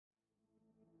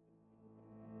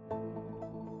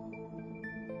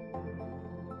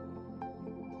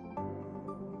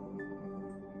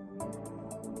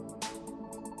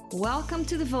Welcome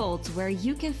to the Vault, where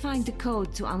you can find the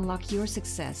code to unlock your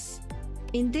success.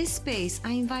 In this space,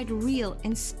 I invite real,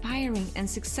 inspiring, and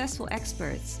successful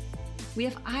experts. We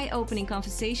have eye-opening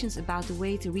conversations about the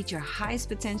way to reach your highest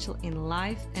potential in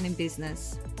life and in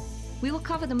business. We will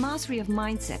cover the mastery of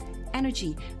mindset,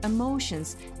 energy,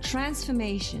 emotions,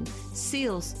 transformation,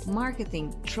 sales,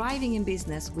 marketing, thriving in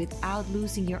business without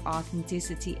losing your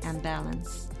authenticity and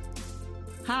balance.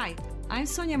 Hi, I'm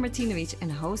Sonja Martinovic and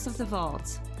host of The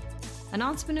Vault. An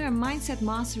entrepreneur, mindset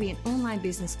mastery, and online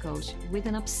business coach with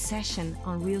an obsession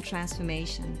on real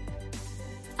transformation.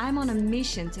 I'm on a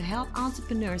mission to help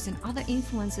entrepreneurs and other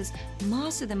influencers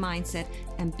master the mindset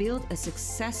and build a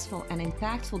successful and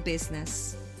impactful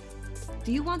business.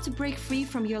 Do you want to break free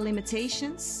from your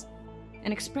limitations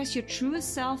and express your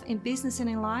truest self in business and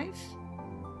in life?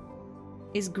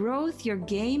 Is growth your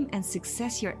game and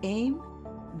success your aim?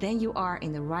 Then you are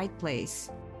in the right place.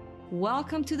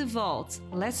 Welcome to the Vault.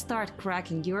 Let's start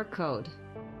cracking your code.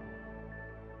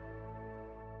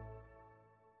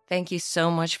 Thank you so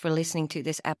much for listening to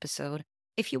this episode.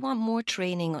 If you want more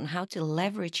training on how to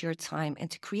leverage your time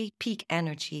and to create peak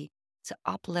energy to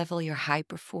up-level your high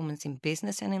performance in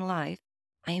business and in life,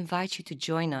 I invite you to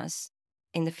join us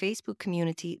in the Facebook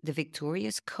community, the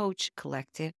Victorious Coach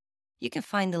Collective. You can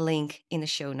find the link in the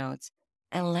show notes.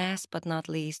 And last but not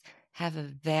least, have a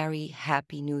very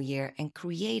happy new year and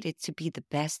create it to be the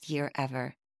best year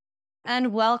ever.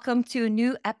 And welcome to a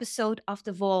new episode of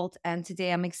The Vault. And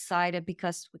today I'm excited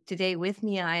because today with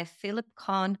me I have Phillip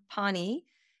Kahn-Panni,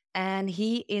 and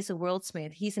he is a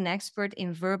wordsmith. He's an expert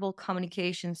in verbal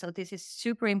communication. So this is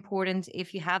super important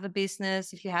if you have a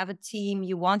business, if you have a team,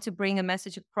 you want to bring a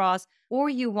message across, or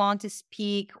you want to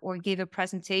speak or give a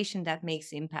presentation that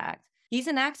makes impact. He's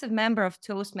an active member of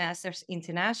Toastmasters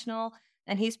International,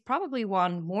 and he's probably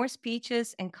won more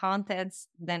speeches and contests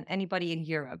than anybody in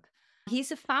Europe.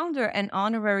 He's a founder and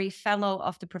honorary fellow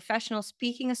of the Professional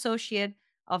Speaking Associate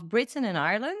of Britain and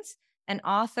Ireland, and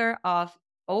author of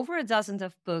over a dozen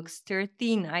of books,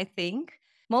 13, I think,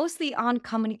 mostly on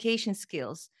communication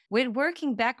skills. With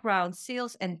working background,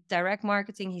 sales and direct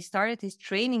marketing, he started his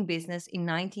training business in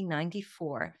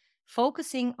 1994,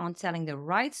 focusing on telling the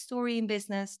right story in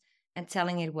business and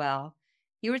telling it well.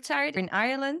 He retired in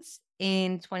Ireland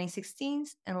in 2016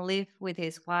 and lived with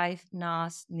his wife,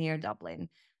 Nas, near Dublin.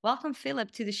 Welcome,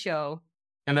 Phillip, to the show.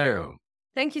 Hello.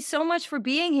 Thank you so much for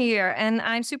being here. And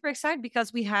I'm super excited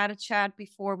because we had a chat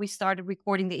before we started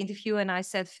recording the interview. And I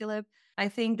said, Phillip, I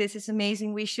think this is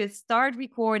amazing. We should start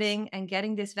recording and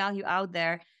getting this value out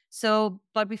there.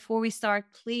 But before we start,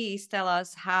 please tell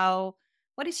us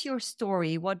what is your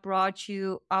story? What brought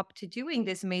you up to doing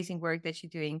this amazing work that you're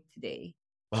doing today?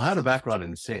 Well, I had a background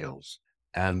in sales,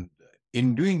 and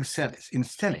in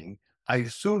selling, I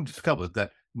soon discovered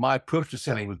that my approach to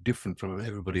selling was different from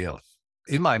everybody else.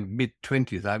 In my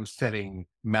mid-20s, I was selling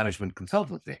management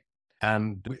consultancy,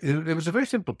 and it was a very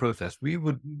simple process.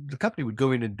 The company would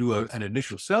go in and do an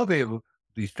initial survey of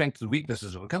the strengths and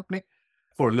weaknesses of a company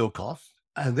for a low cost,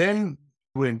 and then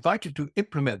were invited to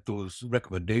implement those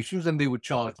recommendations, and they would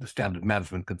charge the standard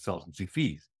management consultancy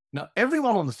fees. Now,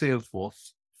 everyone on the sales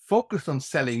force focused on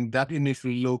selling that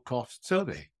initial low-cost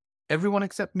survey. Everyone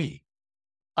except me.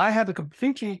 I had a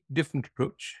completely different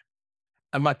approach,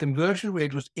 and my conversion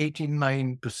rate was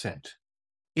 89%.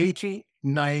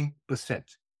 89%.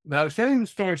 Now, I was telling the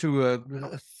story to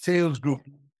a sales group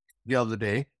the other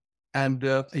day, and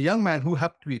a young man who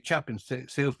happened to be a champion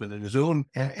salesman in his own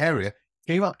area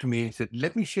came up to me and said,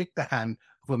 let me shake the hand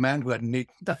of a man who had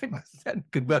 89%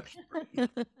 conversion.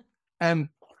 And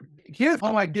here's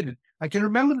how I did it. I can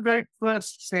remember the very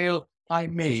first sale I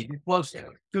made. It was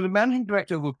to the managing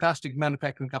director of a plastic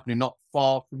manufacturing company not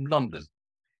far from London.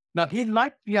 Now, he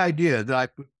liked the idea that I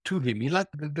put to him. He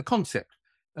liked the concept.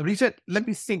 And he said, let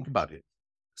me think about it.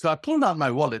 So I pulled out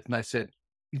my wallet and I said,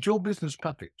 is your business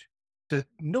perfect? He said,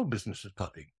 no business is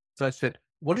perfect. So I said,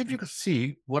 what if you could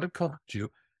see what it costs you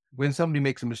when somebody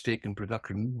makes a mistake in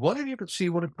production? What if you could see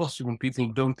what it costs you when people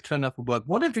don't turn up for work?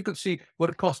 What if you could see what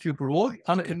it costs you for all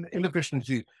the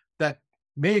inefficiencies that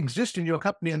may exist in your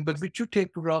company, but which you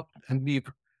take for granted and leave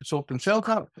sort themselves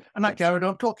out? And I carried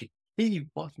on talking. He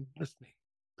wasn't listening.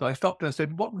 So I stopped and I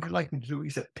said, what would you like me to do? He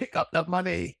said, pick up that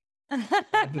money.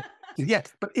 Said,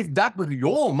 yes, but if that was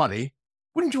your money,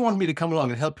 wouldn't you want me to come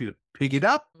along and help you pick it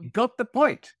up? You got the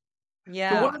point.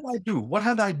 Yeah. So what did I do? What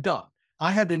had I done?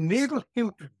 I had enabled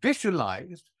him to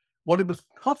visualize what it was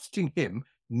costing him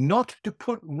not to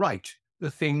put right the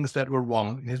things that were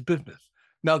wrong in his business.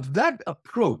 Now, that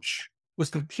approach was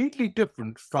completely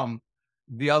different from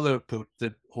the other approach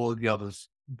that all the others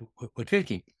were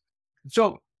taking.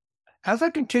 So as I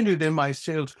continued in my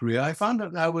sales career, I found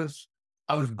that I was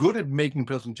good at making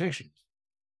presentations.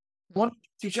 I wanted to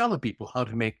teach other people how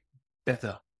to make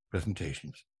better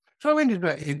presentations. So I went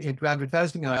into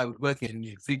advertising. I was working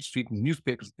in Fleet Street and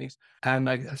newspapers and things, and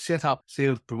I set up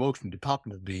sales promotion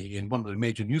department in one of the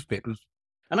major newspapers.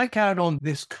 And I carried on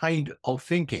this kind of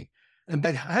thinking. And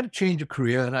I had a change of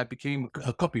career, and I became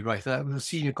a copywriter. I was a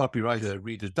senior copywriter at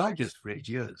Reader's Digest for 8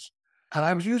 years. And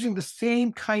I was using the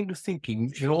same kind of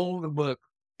thinking in all the work.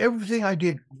 Everything I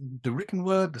did, the written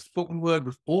word, the spoken word,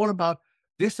 was all about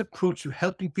this approach to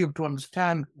helping people to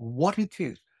understand what it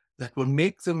is that will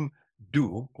make them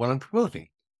do what I'm promoting.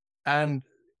 And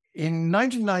in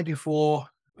 1994,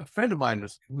 a friend of mine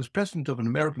who was president of an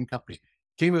American company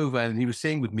came over, and he was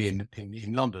staying with me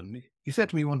in London. He said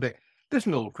to me one day,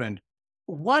 "Listen, old friend,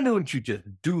 why don't you just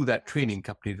do that training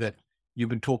company that you've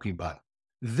been talking about?"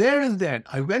 There and then,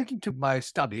 I went into my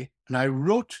study and I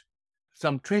wrote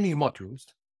some training modules,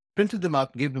 printed them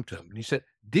out, and gave them to him. And he said,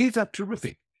 "These are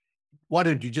terrific. Why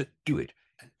don't you just do it?"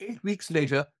 And 8 weeks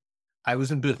later, I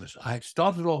was in business. I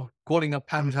started off calling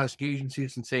up advertising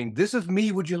agencies and saying, "This is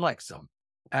me. Would you like some?"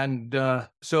 And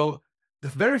so the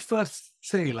very first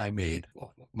sale I made of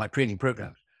my training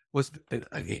programs was,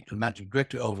 again, the managing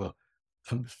director of a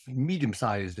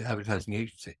medium-sized advertising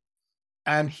agency.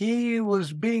 And he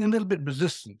was being a little bit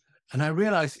resistant. And I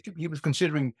realized he was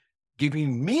considering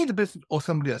giving me the business or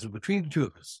somebody else, between the two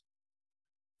of us.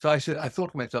 So I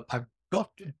thought to myself, I've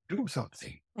got to do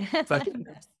something. So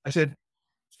I said,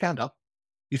 "Stand up."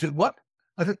 He said, "What?"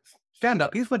 I said, "Stand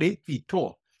up." He's about 8 feet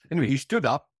tall. Anyway, he stood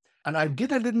up, and I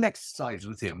did a little exercise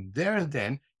with him there and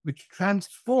then, which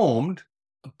transformed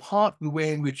a part of the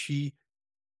way in which he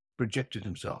projected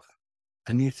himself.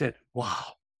 And he said,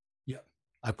 "Wow, yeah,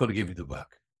 I've got to give you the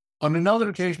work." On another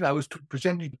occasion, I was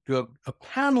presenting to a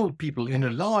panel of people in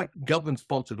a large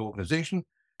government-sponsored organization,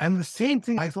 and the same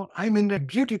thing. I thought, I'm in a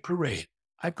beauty parade.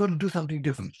 I've got to do something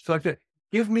different. So I said,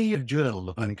 "Give me a journal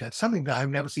of any kind, something that I've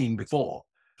never seen before."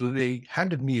 So they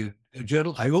handed me a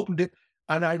journal. I opened it,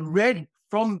 and I read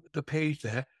from the page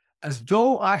there as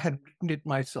though I had written it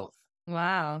myself,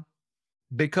 Wow.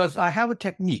 because I have a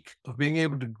technique of being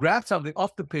able to grab something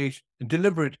off the page and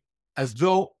deliver it as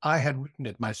though I had written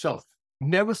it myself.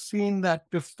 Never seen that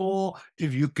before.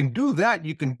 If you can do that,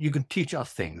 you can teach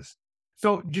us things.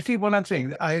 So do you see what I'm saying?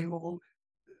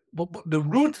 The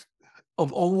root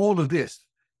of all of this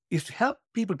is to help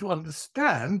people to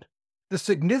understand the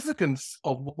significance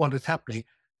of what is happening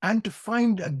and to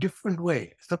find a different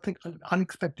way, something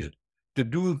unexpected, to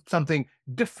do something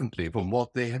differently from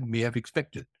what they may have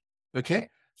expected. Okay?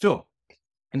 So,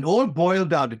 and all boiled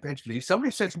down eventually,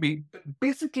 somebody said to me,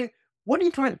 basically, what are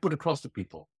you trying to put across to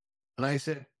people? And I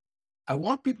said, I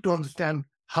want people to understand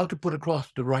how to put across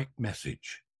the right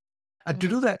message. And to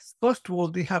do that, first of all,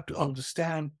 they have to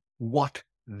understand what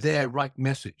their right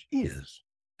message is.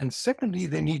 And secondly,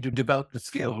 they need to develop the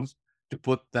skills to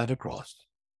put that across.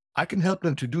 I can help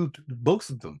them to do both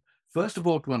of them. First of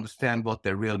all, to understand what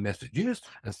their real message is.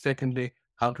 And secondly,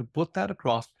 how to put that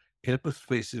across in a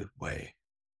persuasive way.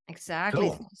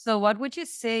 Exactly. So what would you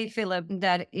say, Philip,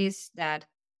 that is that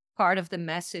part of the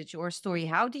message or story?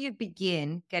 How do you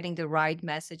begin getting the right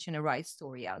message and the right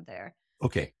story out there?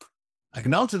 Okay. I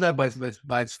can answer that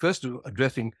by first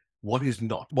addressing what is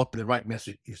not, what the right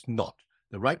message is not.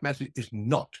 The right message is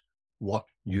not what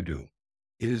you do.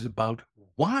 It is about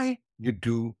why you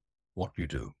do what you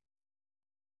do.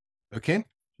 Okay?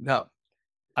 Now,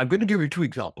 I'm going to give you two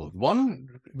examples. One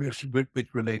which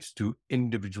relates to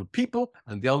individual people,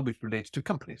 and the other which relates to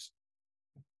companies.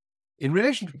 In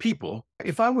relation to people,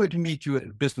 if I were to meet you at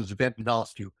a business event and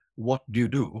ask you, what do you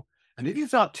do? And if you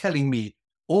start telling me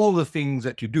all the things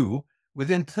that you do,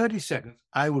 within 30 seconds,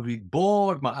 I will be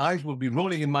bored. My eyes will be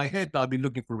rolling in my head. And I'll be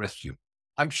looking for rescue.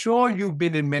 I'm sure you've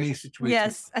been in many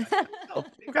situations. Yes.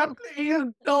 Please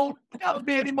don't tell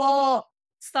me anymore.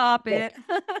 Stop it.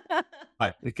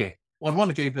 Right. Okay. On one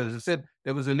occasion, as I said,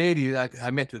 there was a lady that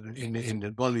I met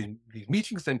in one of these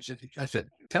meetings, and I said,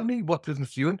 "Tell me what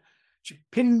business you're in." She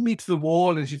pinned me to the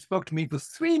wall, and she spoke to me for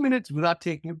 3 minutes without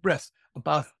taking a breath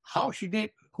about how she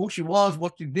did, who she was,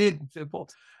 what she did, and so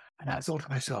forth. And I thought to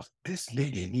myself, this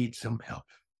lady needs some help.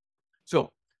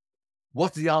 So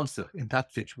what's the answer in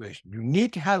that situation? You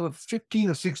need to have a 15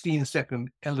 or 16-second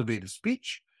elevator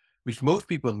speech, which most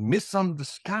people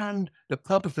misunderstand. The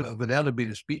purpose of an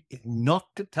elevator speech is not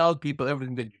to tell people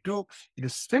everything that you do. It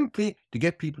is simply to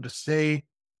get people to say,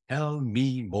 "Tell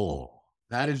me more."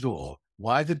 That is all.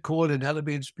 Why is it called an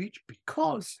elevator speech?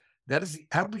 Because that is the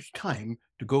average time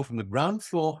to go from the ground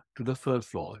floor to the third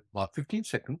floor, about 15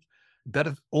 seconds. That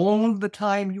is all the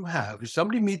time you have. If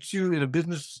somebody meets you in a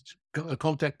business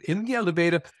contact in the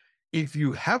elevator, if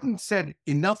you haven't said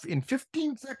enough in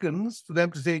 15 seconds for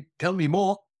them to say, tell me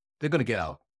more, they're going to get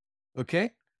out.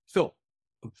 Okay? So,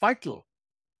 vital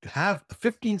to have a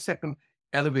 15-second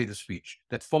elevator speech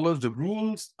that follows the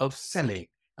rules of selling.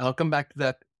 And I'll come back to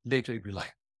that later if you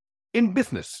like. In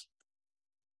business,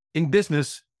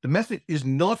 the message is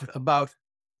not about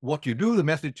what you do. The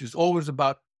message is always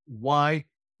about why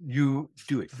you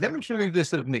do it. Let me show you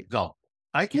this as an example.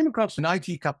 I came across an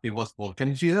IT company once upon. Can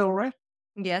you see that all right?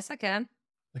 Yes, I can.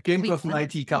 I came across an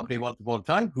IT company once upon a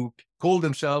time who called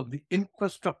themselves the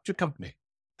infrastructure company.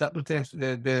 That was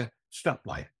their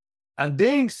strapline. And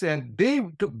they said they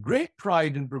took great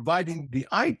pride in providing the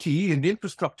IT and the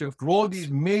infrastructure for all these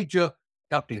major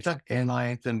companies like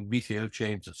airlines and retail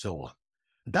chains and so on.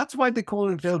 That's why they call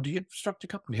themselves the infrastructure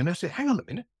company. And I said, hang on a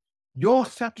minute. You're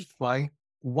satisfying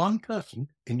one person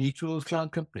in each of those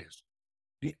client companies,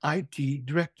 the IT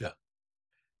director.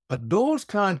 But those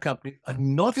client companies are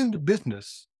not in the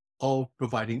business of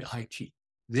providing IT.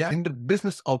 They are in the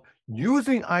business of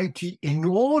using IT in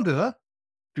order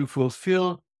to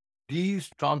fulfill these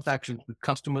transactions with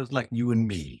customers like you and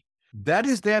me. That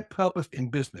is their purpose in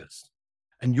business.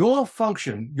 And your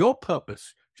function, your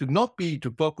purpose should not be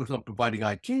to focus on providing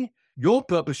IT. Your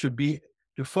purpose should be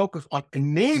to focus on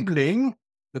enabling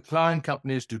the client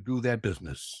companies to do their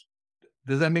business.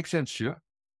 Does that make sense, Shira?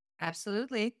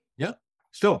 Absolutely. Yeah.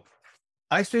 So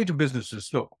I say to businesses,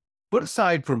 look, put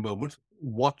aside for a moment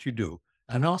what you do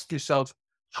and ask yourself,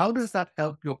 how does that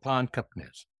help your client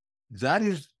companies? That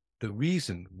is the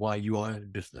reason why you are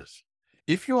in business.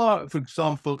 If you are, for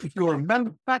example, if you're a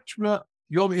manufacturer,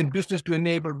 you're in business to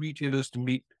enable retailers to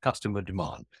meet customer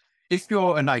demand. If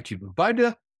you're an IT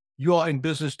provider, you are in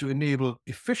business to enable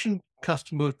efficient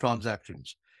customer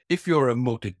transactions. If you're a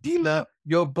motor dealer,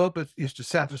 your purpose is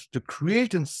to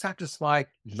create and satisfy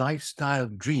lifestyle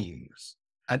dreams.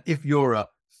 And if you're a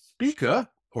speaker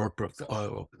or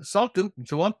a consultant and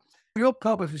so on, your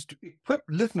purpose is to equip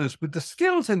listeners with the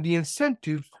skills and the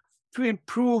incentives to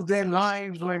improve their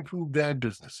lives or improve their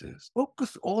businesses.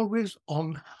 Focus always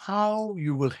on how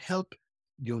you will help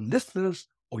your listeners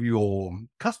or your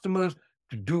customers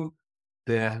to do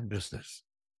their business.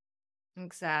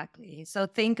 Exactly. So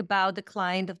think about the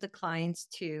client of the clients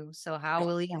too. So how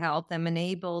will you help them,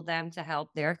 enable them to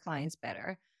help their clients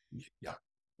better? Yeah.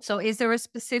 So is there a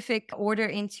specific order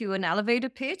into an elevator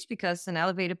pitch? Because an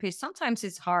elevator pitch, sometimes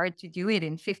it's hard to do it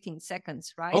in 15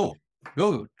 seconds, right? Oh,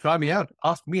 go try me out.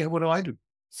 Ask me, what do I do?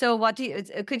 So what do you,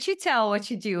 could you tell what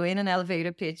you do in an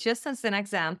elevator pitch, just as an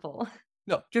example?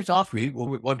 No, just ask me,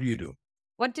 what do you do?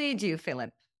 What do you do,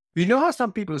 Philip? You know how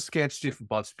some people are scared stiff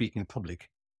about speaking in public?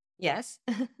 Yes.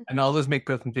 And others make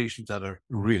presentations that are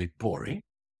really boring.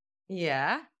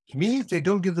 Yeah. It means they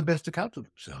don't give the best account of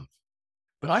themselves.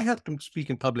 But I help them speak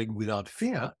in public without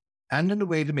fear and in a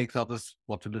way that makes others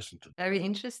want to listen to them. Very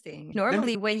interesting.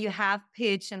 Normally, when you have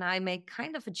pitch, and I make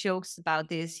kind of jokes about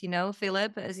this,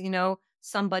 Philip, as you know,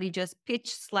 somebody just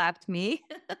pitch slapped me.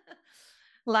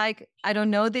 Like, I don't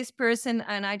know this person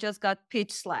and I just got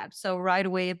pitch slapped. So right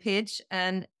away a pitch.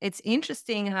 And it's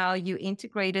interesting how you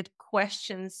integrated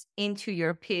questions into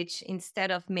your pitch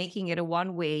instead of making it a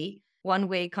one-way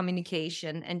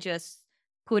communication and just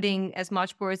putting as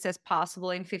much words as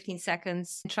possible in 15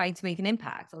 seconds, trying to make an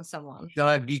impact on someone. Shall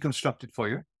I deconstruct it for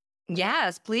you?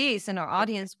 Yes, please. And our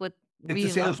audience would It's really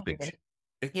a sales love pitch. it.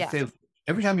 It's Yeah. a sales.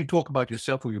 Every time you talk about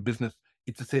yourself or your business,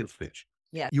 it's a sales pitch.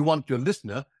 Yeah. You want your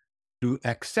listener to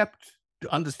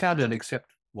understand and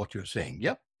accept what you're saying.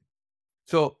 Yep.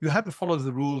 So you have to follow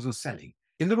the rules of selling.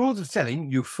 In the rules of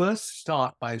selling, you first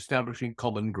start by establishing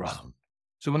common ground.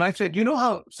 So when I said, you know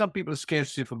how some people are scared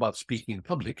stiff about speaking in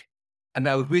public, and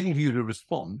I was waiting for you to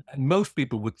respond, and most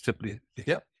people would simply,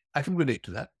 yep, I can relate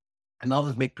to that. And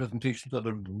others make presentations that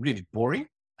are really boring.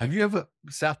 Have you ever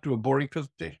sat through a boring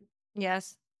presentation?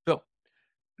 Yes. So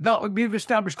now we've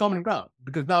established common ground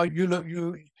because now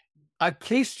I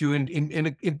placed you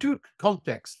in two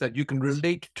contexts that you can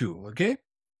relate to, okay?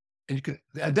 And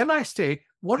then I say,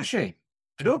 what a shame.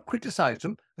 I don't criticize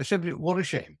them. I simply, what a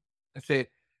shame. I say,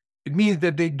 it means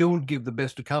that they don't give the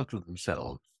best account of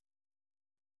themselves.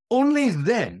 Only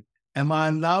then am I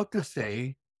allowed to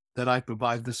say that I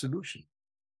provide the solution.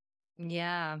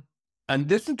 Yeah. And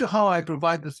listen to how I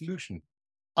provide the solution.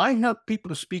 I help people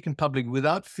to speak in public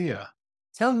without fear.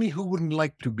 Tell me who wouldn't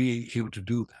like to be able to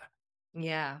do that.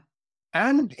 Yeah.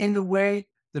 And in a way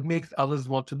that makes others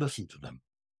want to listen to them.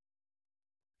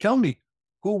 Tell me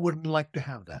who wouldn't like to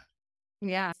have that.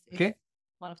 Yeah. Okay.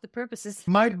 One of the purposes.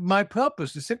 My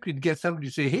purpose is simply to get somebody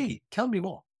to say, hey, tell me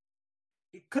more.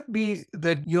 It could be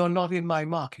that you're not in my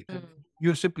market. Mm.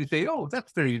 You simply say, oh,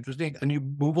 that's very interesting. And you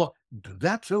move on.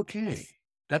 That's okay.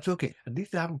 That's okay. At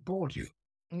least I haven't bored you.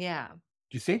 Yeah. Do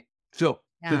you see? So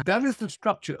Yeah. that is the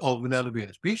structure of an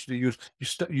elevator speech.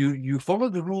 You follow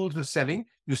the rules of selling,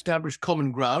 you establish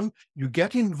common ground, you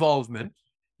get involvement,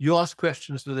 you ask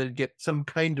questions so that you get some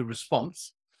kind of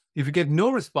response. If you get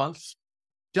no response,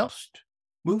 just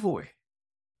move away.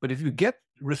 But if you get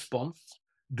response,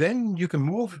 then you can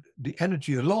move the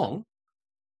energy along,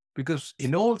 because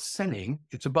in all selling,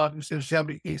 it's about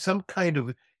establishing some kind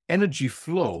of energy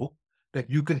flow that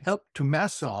you can help to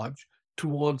massage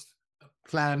towards a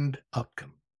planned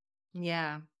outcome.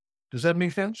 Yeah. Does that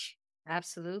make sense?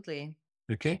 Absolutely.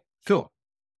 Okay. So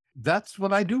that's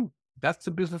what I do. That's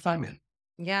the business I'm in.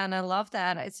 Yeah, and I love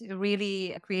that. It's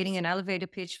really creating an elevator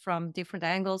pitch from different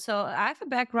angles. So I have a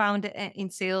background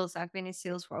in sales. I've been in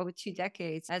sales for over 2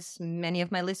 decades, as many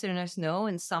of my listeners know,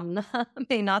 and some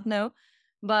may not know.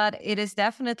 But it is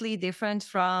definitely different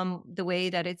from the way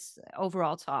that it's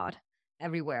overall taught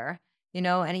everywhere.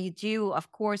 And you do,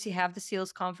 of course, you have the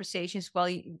sales conversations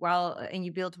and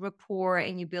you build rapport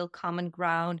and you build common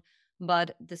ground.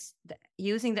 But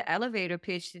using the elevator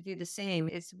pitch to do the same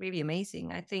is really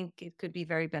amazing. I think it could be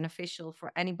very beneficial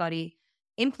for anybody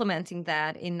implementing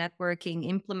that in networking,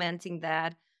 implementing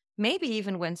that maybe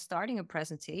even when starting a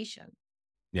presentation.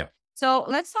 Yeah. So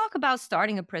let's talk about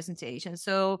starting a presentation.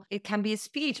 So it can be a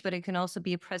speech, but it can also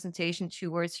be a presentation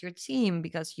towards your team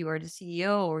because you are the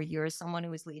CEO or you're someone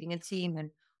who is leading a team and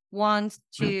wants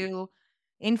to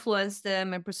influence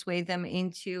them and persuade them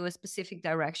into a specific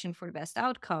direction for the best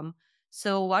outcome.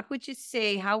 So, what would you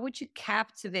say? How would you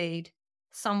captivate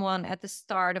someone at the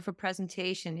start of a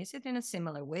presentation? Is it in a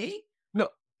similar way? No,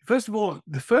 first of all,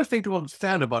 the first thing to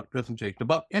understand about presentation,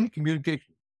 about any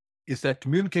communication, is that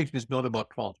communication is not about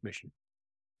transmission.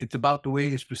 It's about the way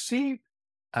it's perceived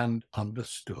and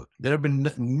understood. There have been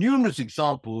numerous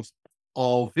examples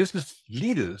of business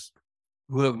leaders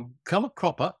who have come a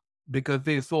cropper because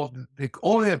they thought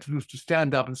all they have to do is to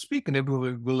stand up and speak and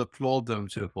everyone will applaud them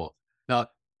and so forth. Now,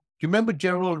 do you remember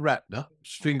Gerald Ratner,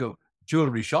 string of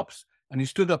jewelry shops? And he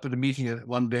stood up at a meeting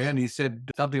one day and he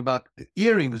said something about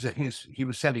earrings that he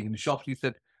was selling in the shops. He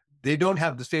said, they don't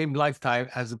have the same lifetime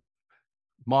as a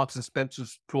Marks and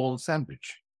Spencer's prawn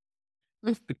sandwich.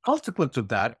 The consequence of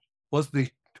that was the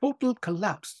total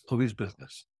collapse of his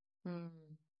business. Mm.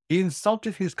 He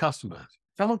insulted his customers.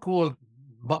 Someone called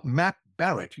Matt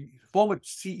Barrett, former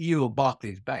CEO of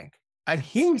Barclays Bank, and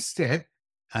he said,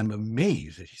 "I'm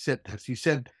amazed." He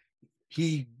said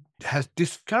he has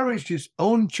discouraged his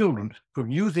own children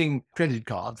from using credit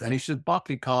cards, and he said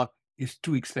Barclays card is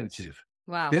too expensive.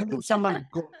 Wow. Then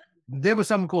there was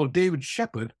someone called David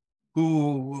Shepard,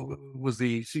 who was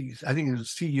I think he was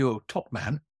CEO of Top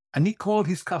Man, and he called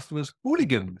his customers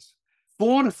hooligans.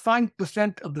 4 to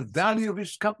 5% of the value of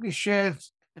his company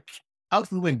shares out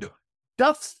the window.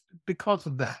 Just because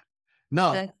of that.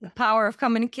 Now, The power of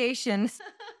communication.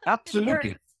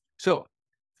 absolutely. So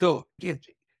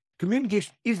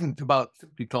communication isn't about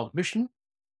simply transmission.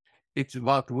 It's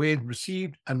about the way it's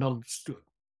received and understood.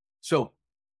 So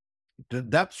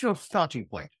that's your starting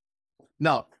point.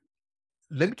 Now,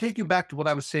 let me take you back to what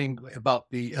I was saying about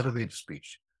the elevator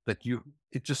speech.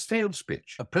 It's a sales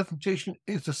pitch. A presentation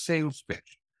is a sales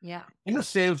pitch. Yeah. In a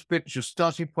sales pitch, your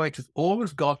starting point has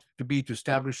always got to be to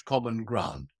establish common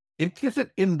ground.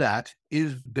 Implicit in that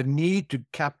is the need to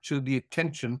capture the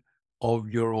attention of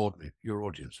your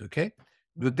audience, okay?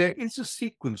 But there is a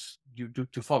sequence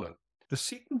to follow. The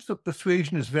sequence of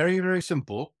persuasion is very, very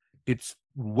simple. It's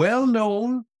well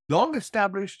known, long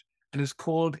established, and is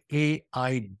called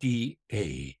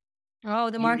AIDA. Oh,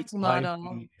 the marketing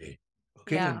model. AIDA.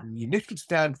 Okay, Yeah. and the initials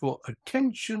stand for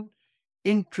attention,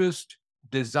 interest,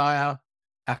 desire,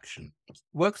 action. It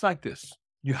works like this.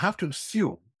 You have to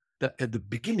assume that at the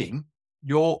beginning,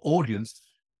 your audience,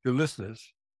 your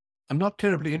listeners, are not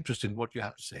terribly interested in what you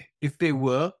have to say. If they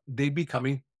were, they'd be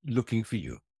coming looking for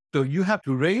you. So you have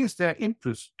to raise their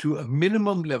interest to a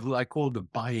minimum level I call the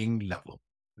buying level.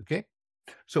 Okay?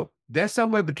 So they're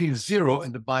somewhere between 0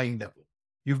 and the buying level.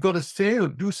 You've got to say or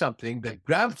do something that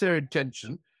grabs their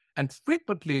attention. And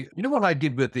frequently, you know what I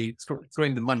did with the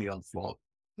throwing the money on the floor?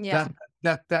 Yeah.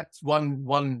 That's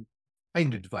one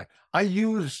kind of device. I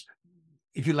use,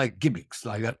 if you like, gimmicks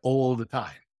like that all the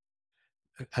time.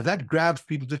 And that grabs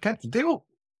people's attention. They go,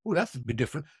 oh, that's a bit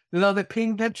different. Now they're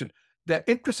paying attention. Their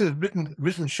interest has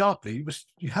risen sharply.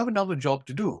 You have another job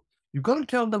to do. You've got to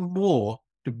tell them more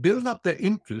to build up their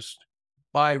interest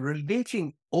by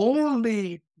relating all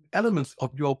the elements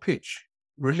of your pitch,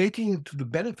 relating to the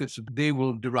benefits that they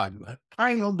will derive.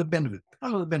 Tying on the benefits,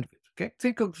 Okay,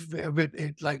 think of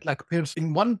it like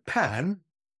in one pan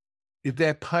is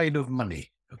their pile of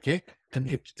money. Okay, and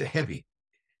it's the heavy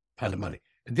pile of money.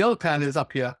 And the other pan is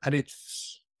up here, and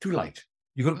it's too light.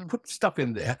 You've got to put stuff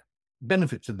in there,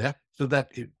 benefits in there, so that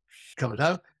it comes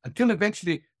out until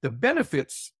eventually the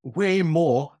benefits weigh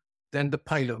more than the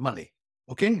pile of money.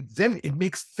 Okay, then it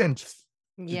makes sense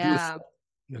to do Yeah.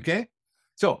 so. Okay,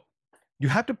 so you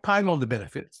have to pile on the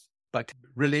benefits by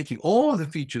relating all the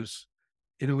features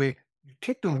in a way, you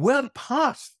take them well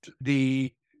past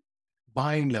the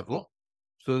buying level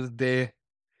so that they,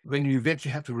 when you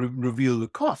eventually have to reveal the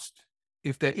cost,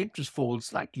 if their interest falls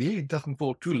slightly, it doesn't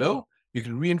fall too low, you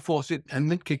can reinforce it and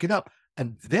then kick it up.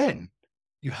 And then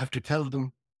you have to tell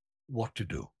them what to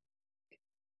do.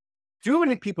 Too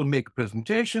many people make a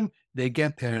presentation, they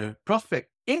get their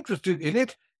prospect interested in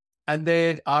it, and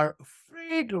they are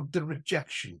afraid of the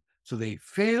rejection. So they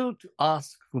fail to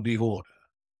ask for the order.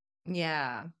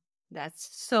 Yeah. That's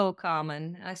so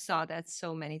common. I saw that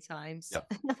so many times.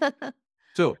 Yeah.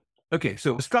 So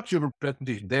the structure of a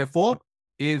presentation, therefore,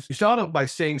 is you start off by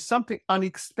saying something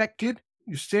unexpected.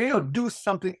 You say or do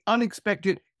something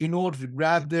unexpected in order to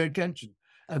grab their attention.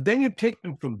 And then you take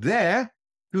them from there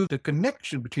to the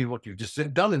connection between what you've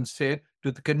just done and said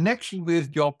to the connection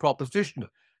with your proposition.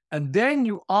 And then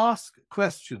you ask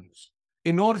questions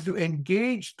in order to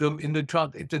engage them in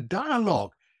it's a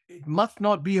dialogue. It must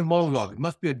not be a monologue. It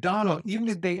must be a dialogue. Even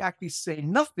if they actually say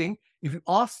nothing, if you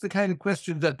ask the kind of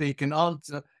questions that they can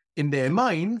answer in their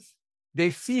minds,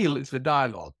 they feel it's a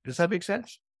dialogue. Does that make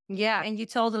sense? Yeah. And you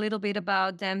told a little bit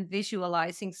about them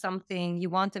visualizing something. You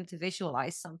want them to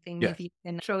visualize something. Yes. Maybe you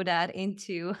can throw that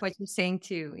into what you're saying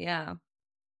too. Yeah.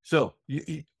 So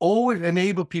you always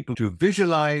enable people to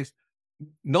visualize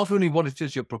not only what it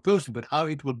is you're proposing, but how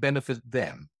it will benefit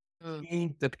them.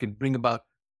 Change that can bring about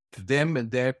to them and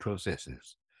their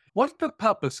processes. What's the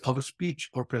purpose of a speech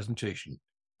or presentation?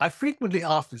 I frequently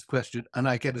ask this question and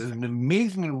I get an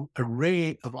amazing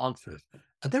array of answers.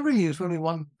 And there really is only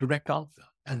one direct answer,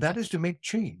 and that is to make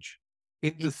change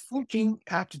in the thinking,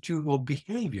 attitude, or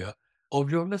behavior of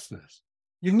your listeners.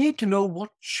 You need to know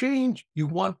what change you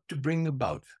want to bring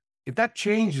about. If that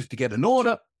change is to get an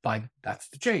order, fine, that's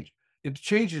the change. If the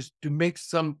change is to make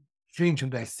some change in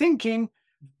their thinking,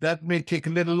 that may take a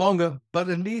little longer, but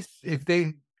at least if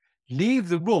they leave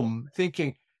the room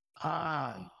thinking,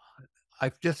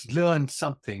 I've just learned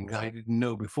something I didn't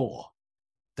know before,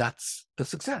 that's a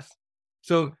success.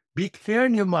 So be clear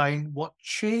in your mind what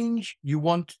change you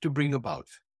want to bring about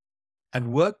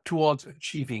and work towards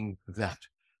achieving that.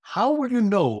 How will you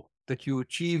know that you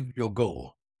achieved your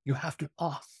goal? You have to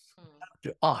ask.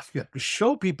 You have to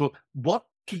show people what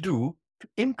to do to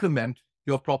implement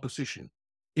your proposition.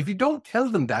 If you don't tell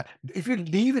them that, if you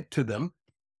leave it to them,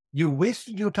 you're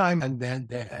wasting your time and then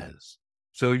theirs.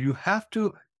 So you have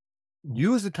to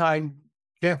use the time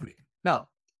carefully. Now,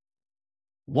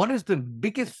 what is the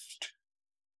biggest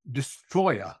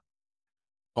destroyer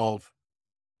of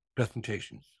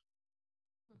presentations?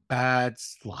 Bad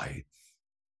slides.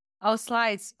 Oh,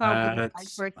 slides, PowerPoint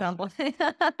slides, for example.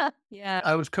 Yeah.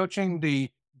 I was coaching the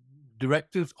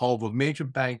directors of a major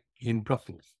bank in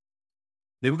Brussels.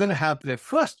 They were going to have their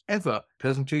first ever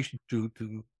presentation to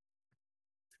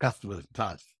customers and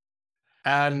clients.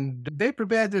 And they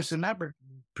prepared this elaborate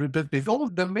presentation. All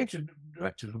the major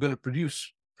directors were going to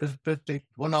produce presentations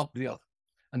one after the other.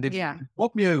 And they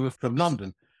brought me over from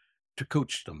London to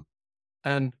coach them.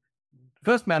 And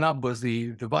the first man up was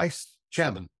the vice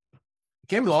chairman. He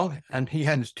came along and he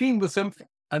had his team with him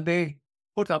and they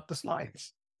put up the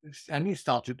slides. And he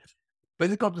started. When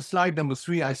they got to slide number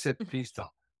 3, I said, please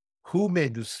stop. Who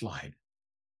made this slide?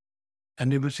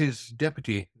 And it was his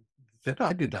deputy. He said,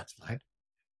 I did that slide.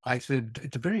 I said,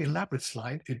 it's a very elaborate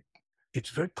slide. It's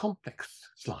a very complex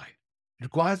slide. It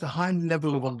requires a high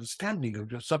level of understanding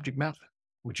of your subject matter.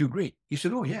 Would you agree? He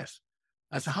said, oh, yes.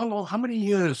 I said, how many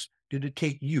years did it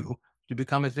take you to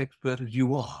become as expert as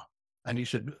you are? And he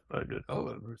said,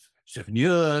 7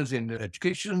 years in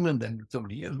education and then so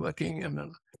many years working. And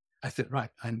then I said, right.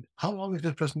 And how long is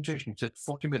this presentation? He said,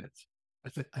 40 minutes. I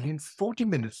said, and in 40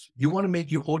 minutes, you want to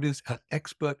make your audience as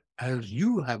expert as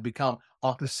you have become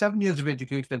after 7 years of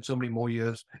education and so many more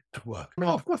years of work.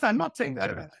 Now, of course, I'm not saying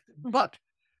that, but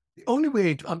the only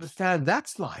way to understand that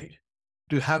slide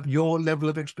to have your level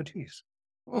of expertise.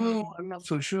 Oh, I'm not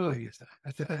so sure, he said.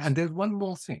 I said, and there's one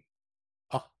more thing.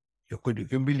 Oh, you're going to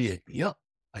humiliate me, yeah?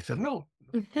 I said, no.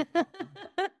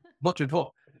 Not at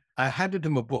all. I handed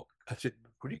him a book. I said,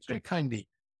 could you very kindly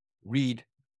read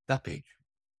that page?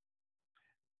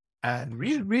 And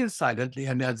read silently.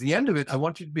 And at the end of it, I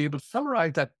want you to be able to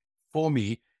summarize that for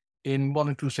me in 1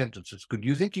 or 2 sentences. Could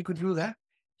you think you could do that?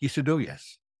 He said, oh,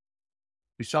 yes.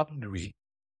 We started to read.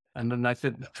 And then I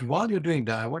said, while you're doing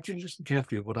that, I want you to listen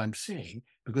carefully to what I'm saying,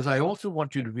 because I also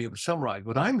want you to be able to summarize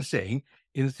what I'm saying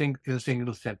in a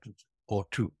single sentence or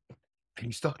two. And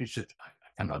he stopped and he said, I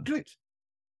cannot do it.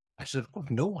 I said, of course,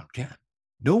 no one can.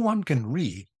 No one can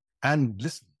read and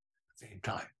listen at the same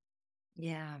time.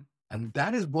 Yeah. And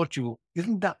that is what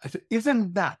isn't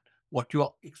that what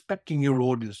you're expecting your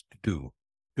audience to do?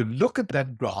 To look at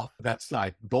that graph, that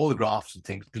slide, with all the graphs and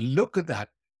things, to look at that,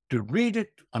 to read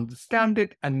it, to understand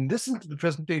it, and listen to the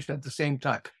presentation at the same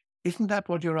time. Isn't that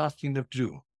what you're asking them to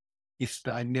do?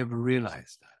 I never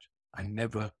realized that. I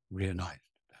never realized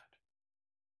that.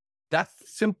 That's the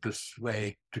simplest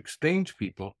way to explain to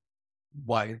people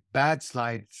why bad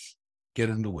slides get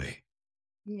in the way.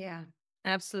 Yeah,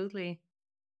 absolutely.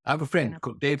 I have a friend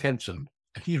called Dave Henson,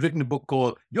 and he's written a book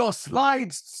called Your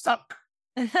Slides Suck.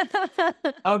 I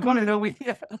was going to know.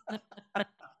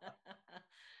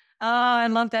 Oh, I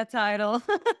love that title.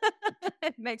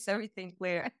 It makes everything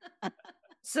clear.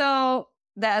 So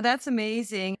that's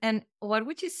amazing. And what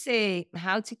would you say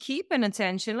how to keep an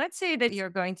attention? Let's say that you're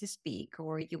going to speak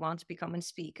or you want to become a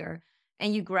speaker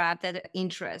and you grab that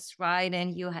interest, right?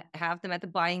 And you have them at the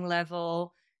buying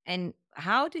level. And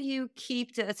how do you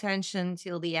keep the attention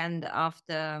till the end of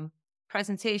the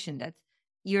presentation that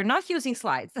you're not using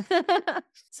slides?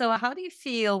 So how do you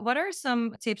feel? What are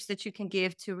some tips that you can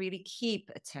give to really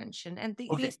keep attention? And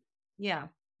Okay. yeah.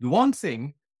 The one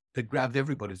thing that grabs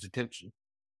everybody's attention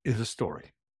is a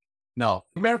story. Now,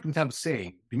 the American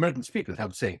speakers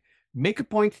have a saying, make a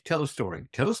point, tell a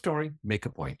story, make a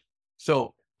point.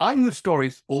 So I use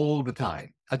stories all the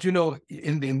time. As you know,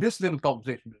 in this little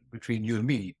conversation between you and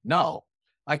me now,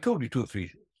 I told you 2 or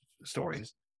 3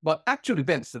 stories, but actual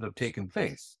events that have taken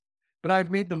place. But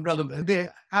I've made them relevant. They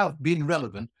have been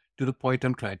relevant to the point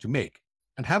I'm trying to make.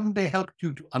 And haven't they helped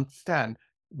you to understand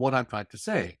what I'm trying to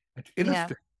say and to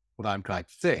illustrate what I'm trying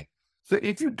to say? So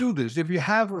if you do this, if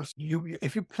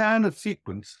you plan a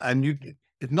sequence and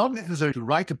it's not necessary to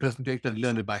write a presentation and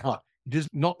learn it by heart. It is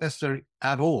not necessary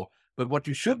at all. But what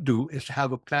you should do is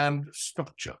have a planned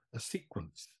structure, a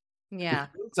sequence. Yeah. It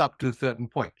builds up to a certain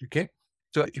point. Okay.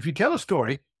 So if you tell a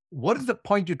story, what is the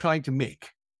point you're trying to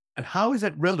make? And how is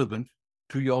that relevant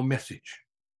to your message?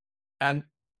 And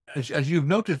as you've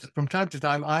noticed from time to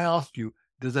time, I asked you,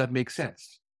 does that make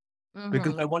sense?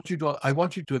 Because I want you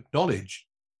to acknowledge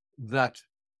that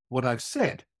what I've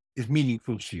said is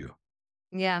meaningful to you.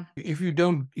 Yeah. If you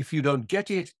don't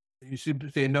get it, you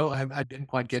simply say, no, I didn't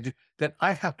quite get it, then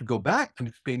I have to go back and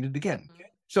explain it again.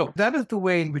 So that is the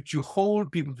way in which you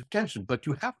hold people's attention, but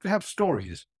you have to have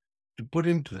stories to put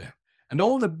into them. And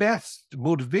all the best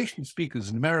motivation speakers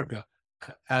in America,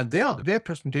 and their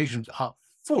presentations are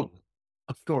full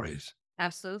of stories.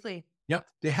 Absolutely. Yeah,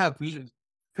 they have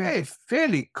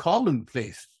fairly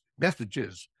commonplace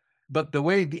messages, but the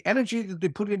way the energy that they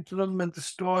put into them and the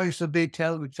stories that they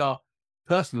tell, which are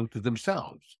personal to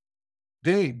themselves,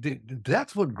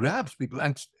 that's what grabs people.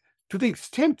 And to the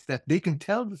extent that they can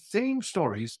tell the same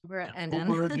stories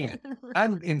over again.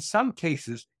 And in some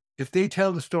cases, if they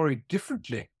tell the story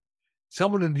differently,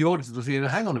 someone in the audience will say,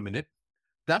 hang on a minute,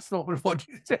 that's not what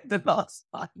you said the last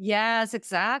time. Yes,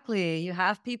 exactly. You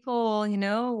have people,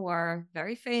 who are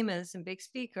very famous and big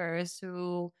speakers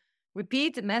who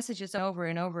repeat the messages over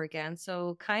and over again.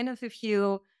 So kind of if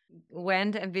you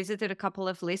went and visited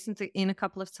listened to in a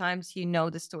couple of times, you know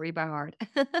the story by heart.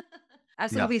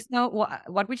 Absolutely. So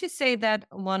what would you say that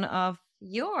one of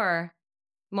your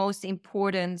most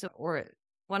important or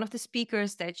one of the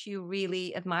speakers that you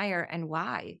really admire and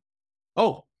why?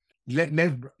 Oh, Les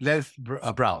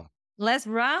Brown. Les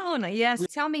Brown, yes.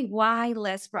 Tell me why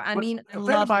Les Brown. I mean, I A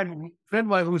love friend of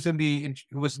mine who was in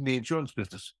the insurance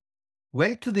business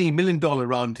went to the $1 Million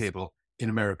Roundtable in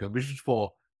America, which is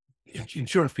for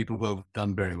insurance people who have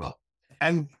done very well.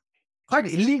 And quite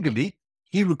illegally,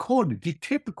 he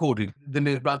tape recorded the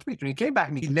Les Brown speech. And he came back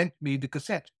and he lent me the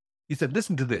cassette. He said,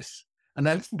 listen to this. And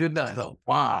I listened to it and I thought,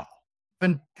 wow,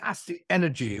 fantastic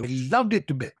energy. I loved it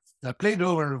to bits. I played it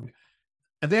over and over.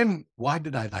 And then why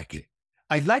did I like it?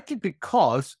 I liked it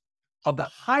because of the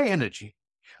high energy.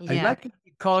 I liked it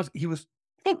because he was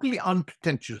totally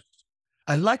unpretentious.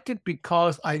 I liked it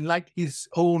because I liked his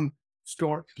own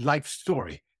life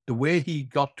story, the way he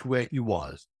got to where he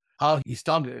was, how he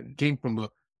came from a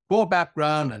poor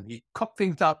background and he cut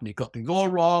things up and he got things all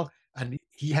wrong and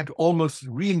he had to almost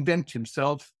reinvent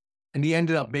himself and he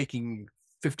ended up making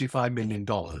 $55 million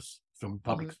from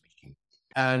public speaking.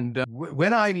 And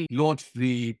when I launched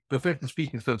the Professional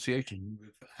Speaking Association with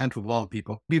a handful of other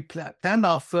people, we planned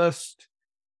our first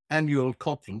annual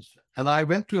conference. And I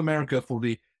went to America for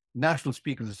the National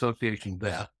Speakers Association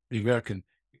there, the American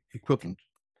equivalent.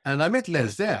 And I met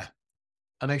Les there.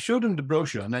 And I showed him the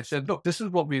brochure and I said, look, this is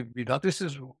what we've done. This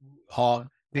is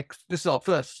this is our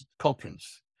first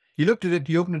conference. He looked at it,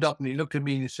 he opened it up and he looked at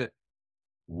me and he said,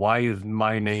 why isn't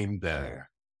my name there?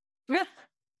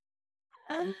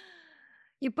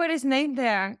 You put his name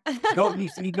there. No, he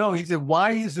said,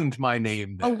 why isn't my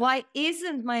name there? Oh, why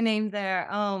isn't my name there?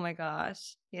 Oh my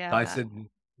gosh. Yeah. I said,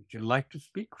 would you like to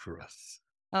speak for us?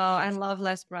 Oh, I love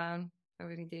Les Brown. I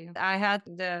really do. I had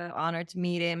the honor to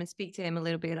meet him and speak to him a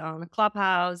little bit on the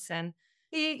Clubhouse, and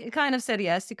he kind of said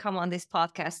yes to come on this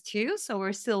podcast too. So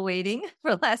we're still waiting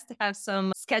for Les to have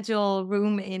some schedule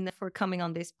room in for coming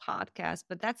on this podcast.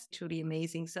 But that's truly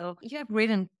amazing. So you have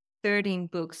written 13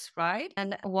 books, right?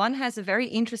 And one has a very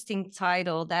interesting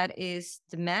title that is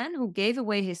The Man Who Gave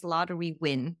Away His Lottery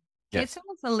Win. Can you tell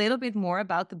us a little bit more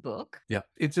about the book? Yeah,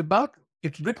 it's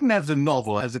written as a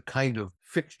novel, as a kind of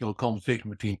fictional conversation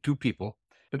between two people,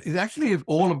 but it actually is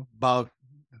all about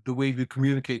the way we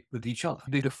communicate with each other.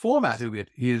 The format of it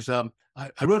is, I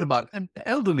wrote about an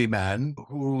elderly man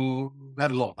who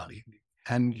had a lot of money,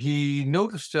 and he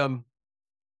noticed a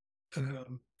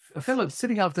fellow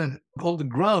sitting out there on the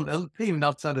ground, pavement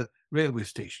outside a railway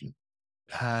station,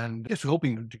 and just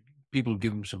hoping people would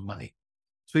give him some money.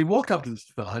 So he walked up to this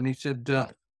fellow and he said,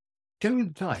 tell me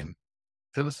the time.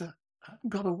 The fellow said, I haven't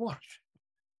got a watch.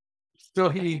 So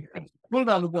he pulled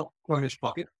out the belt from his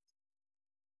pocket.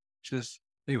 He says,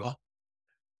 there you are.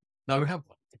 Now we have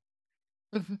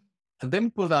one. Mhm. And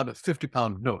then pulled out a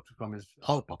 £50 note from his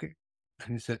other pocket.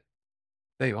 And he said,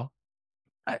 there you are.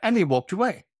 And he walked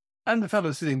away. And the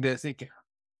fellow sitting there thinking,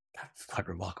 that's quite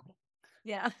remarkable.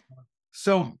 Yeah.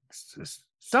 So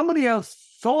somebody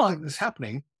else saw this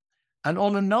happening. And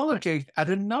on another occasion, at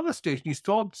another station, he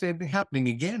saw the same thing happening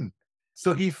again.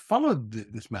 So he followed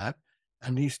this man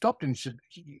and he stopped and said,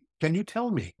 can you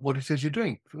tell me what he says you're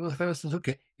doing? Well, the fellow says,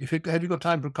 okay, have you got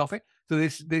time for coffee? So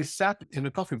they sat in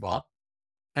a coffee bar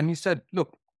and he said,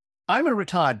 look, I'm a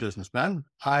retired businessman.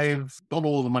 I've got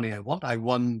all the money I want. I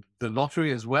won the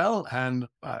lottery as well. And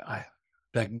I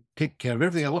can take care of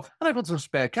everything I want. And I've got some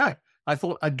spare cash. I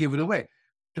thought I'd give it away.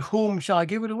 To whom shall I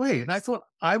give it away? And I thought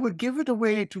I would give it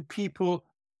away to people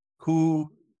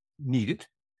who need it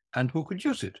and who could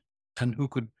use it and who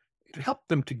could help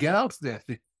them to get out of their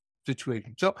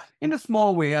situation. So in a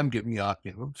small way, I'm giving you out,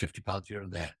 £50 here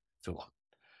and there, so on,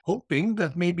 hoping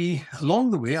that maybe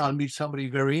along the way, I'll meet somebody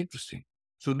very interesting.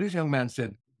 So this young man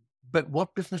said, but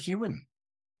what business are you in?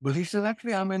 Well, he said,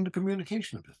 actually, I'm in the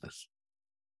communication business.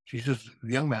 The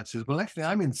young man says, well, actually,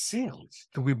 I'm in sales.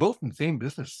 So we're both in the same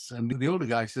business. And the older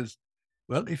guy says,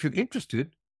 well, if you're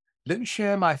interested, let me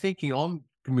share my thinking on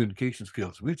communication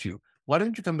skills with you. Why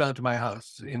don't you come down to my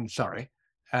house in Surrey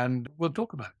and we'll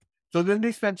talk about it? So then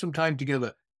they spent some time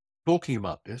together talking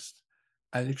about this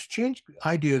and exchanged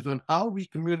ideas on how we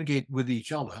communicate with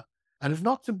each other. And it's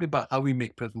not simply about how we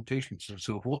make presentations and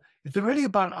so forth. It's really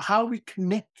about how we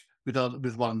connect with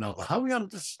one another, how we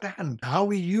understand, how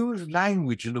we use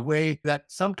language in a way that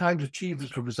sometimes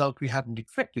achieves a result we hadn't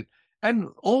expected, and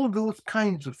all those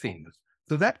kinds of things.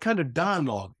 So that kind of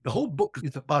dialogue, the whole book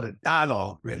is about a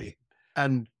dialogue, really.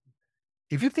 And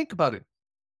if you think about it,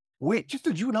 just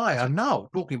as you and I are now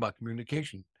talking about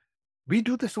communication, we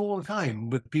do this all the time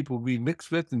with people we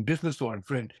mix with in business or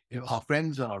in our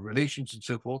friends, our relations, and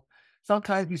so forth.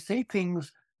 Sometimes we say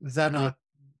things that are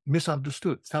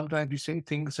misunderstood. Sometimes we say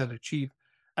things that achieve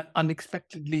an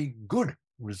unexpectedly good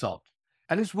result.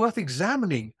 And it's worth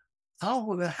examining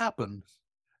how that happens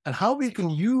and how we can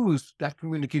use that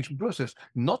communication process,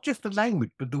 not just the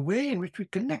language, but the way in which we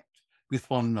connect with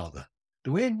one another,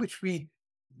 the way in which we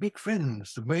make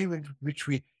friends, the way in which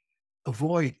we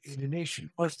avoid alienation.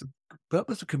 Because the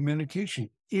purpose of communication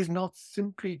is not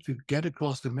simply to get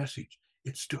across the message,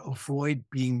 it's to avoid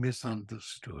being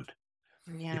misunderstood.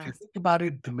 Yeah. If you think about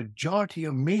it, the majority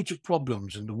of major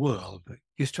problems in the world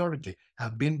historically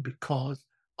have been because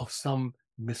of some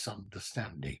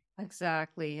misunderstanding.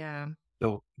 Exactly. Yeah.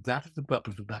 So that is the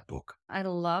purpose of that book. I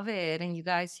love it. And you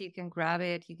guys, you can grab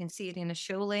it. You can see it in the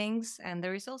show links. And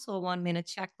there is also a 1-minute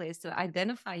checklist to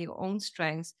identify your own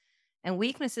strengths and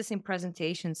weaknesses in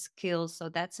presentation skills. So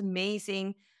that's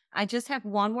amazing. I just have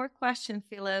one more question,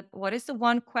 Philip. What is the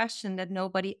one question that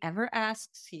nobody ever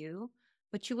asks you,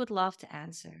 but you would love to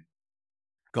answer?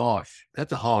 Gosh,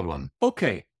 that's a hard one.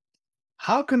 Okay.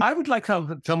 I would like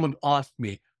someone to ask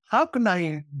me, how can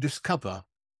I discover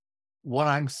what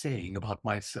I'm saying about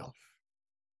myself?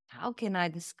 How can I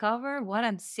discover what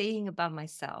I'm saying about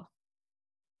myself?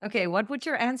 Okay, what would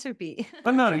your answer be?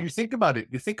 Well, no, you think about it.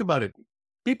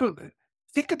 People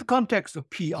think of the context of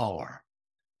PR.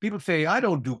 People say, I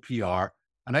don't do PR.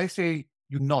 And I say,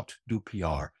 you not do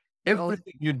PR.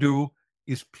 Everything you do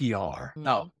is PR.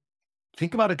 Now,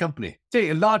 think about a company, say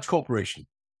a large corporation,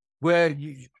 where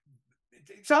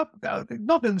it's up,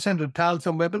 not in the center of town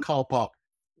somewhere, but car park.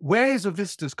 Where is a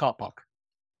visitor's car park?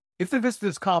 If the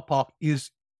visitor's car park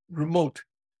is remote,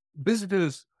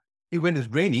 visitors, when it's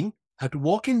raining, have to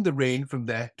walk in the rain from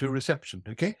there to reception.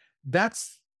 Okay.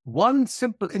 That's one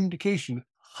simple indication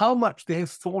how much they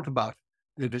have thought about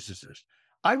their visitors.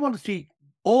 I want to see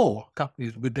all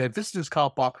companies with their visitors' car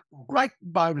park right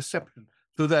by reception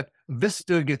so that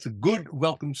visitor gets a good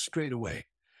welcome straight away.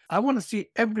 I want to see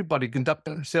everybody conduct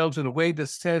themselves in a way that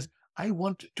says, I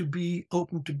want to be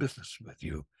open to business with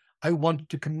you. I want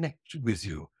to connect with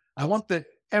you. I want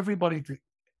everybody to,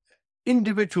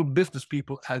 individual business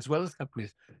people as well as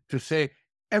companies, to say,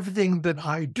 everything that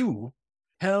I do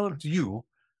tells you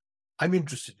I'm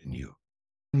interested in you,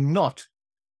 not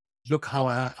look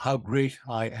how great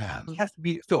I am. It has to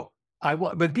be so.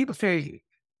 When people say,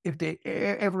 if they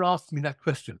ever ask me that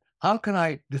question, how can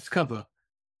I discover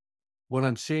what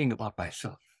I'm saying about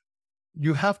myself?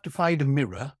 You have to find a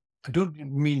mirror. I don't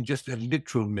mean just a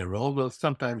literal mirror, although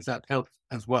sometimes that helps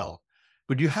as well.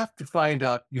 But you have to find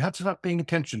out, you have to start paying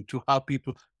attention to how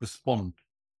people respond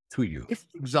to you. If,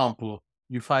 for example,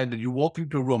 you find that you walk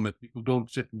into a room and people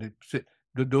don't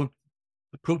don't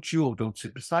approach you or don't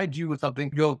sit beside you or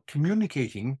something, you're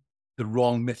communicating the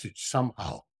wrong message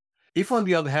somehow. If, on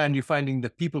the other hand, you're finding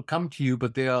that people come to you,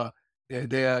 but they are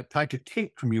trying to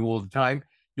take from you all the time,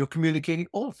 you're communicating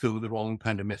also the wrong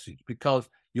kind of message, because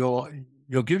you're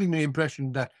giving the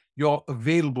impression that you're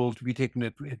available to be taken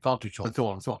advantage of, and so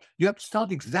on and so on. You have to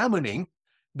start examining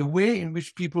the way in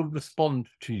which people respond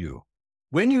to you.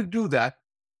 When you do that,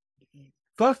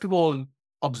 first of all,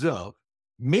 observe,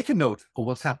 make a note of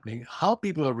what's happening, how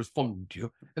people are responding to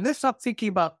you, and then start thinking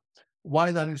about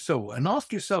why that is so. And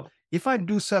ask yourself, if I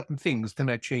do certain things, can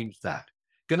I change that?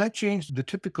 Can I change the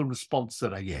typical response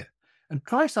that I get? And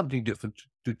try something different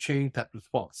to change that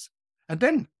response. And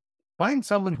then find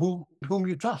someone whom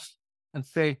you trust and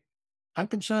say, I'm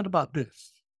concerned about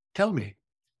this. Tell me,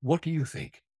 what do you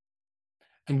think?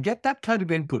 And get that kind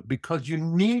of input, because you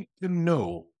need to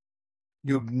know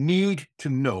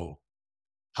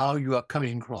how you are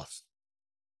coming across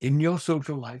in your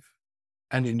social life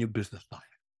and in your business life.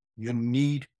 You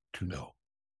need to know.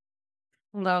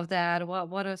 Love that.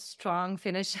 What a strong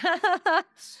finish.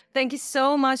 Thank you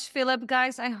so much, Phillip.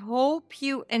 Guys, I hope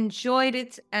you enjoyed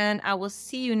it, and I will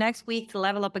see you next week to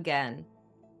level up again.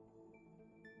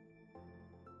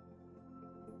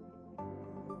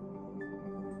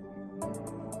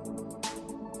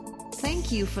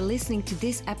 Thank you for listening to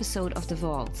this episode of The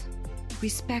Vault.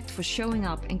 Respect for showing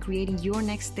up and creating your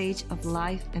next stage of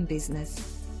life and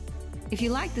business. If you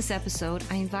like this episode,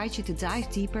 I invite you to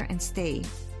dive deeper and stay.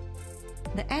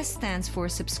 The S stands for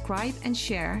subscribe and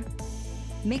share.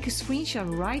 Make a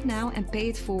screenshot right now and pay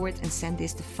it forward and send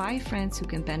this to 5 friends who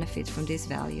can benefit from this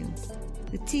value.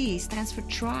 The T stands for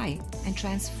try and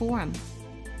transform.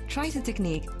 Try the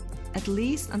technique, at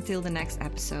least until the next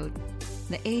episode.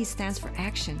 The A stands for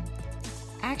action.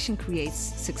 Action creates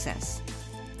success.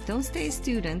 Don't stay a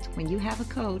student. When you have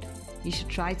a code, you should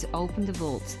try to open the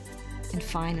vault. And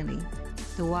finally,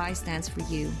 the Y stands for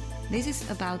you. This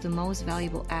is about the most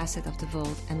valuable asset of the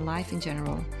vault and life in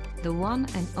general, the one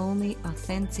and only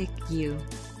authentic you.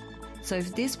 So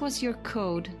if this was your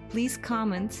code, please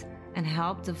comment and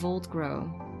help the vault grow.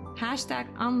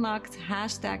 #unlocked,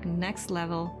 #next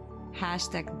level,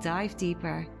 #dive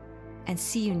deeper, and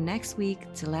see you next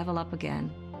week to level up again.